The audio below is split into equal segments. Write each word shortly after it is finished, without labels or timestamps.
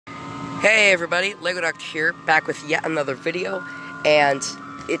Hey everybody, Lego Doctor here, back with yet another video, and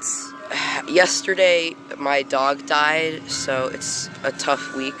it's, yesterday my dog died, so it's a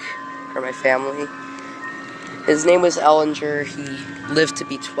tough week for my family. His name was Ellinger. He lived to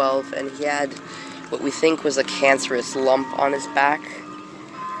be 12, and he had what we think was a cancerous lump on his back.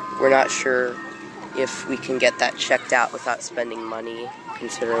 We're not sure if we can get that checked out without spending money,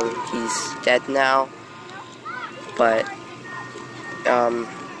 considering he's dead now, but,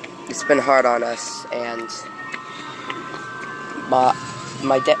 it's been hard on us, and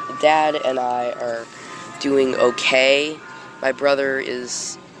my dad and I are doing okay. My brother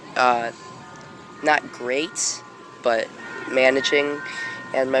is not great, but managing,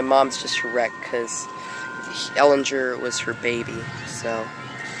 and my mom's just a wreck because Ellinger was her baby, so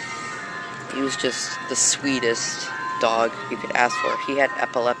he was just the sweetest dog you could ask for. He had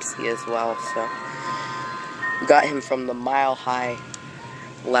epilepsy as well, so we got him from the Mile High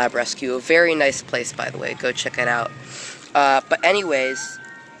Lab Rescue. A very nice place, by the way. Go check it out. But anyways,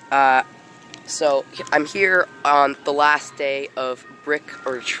 so I'm here on the last day of Brick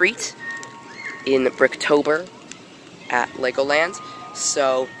or Treat in Bricktober at Legoland.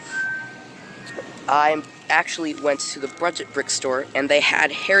 So I actually went to the Budget Brick store, and they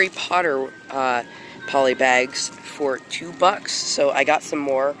had Harry Potter poly bags for $2. So I got some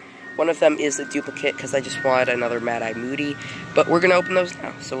more. One of them is a duplicate because I just wanted another Mad Eye Moody, but we're going to open those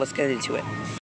now, so let's get into it.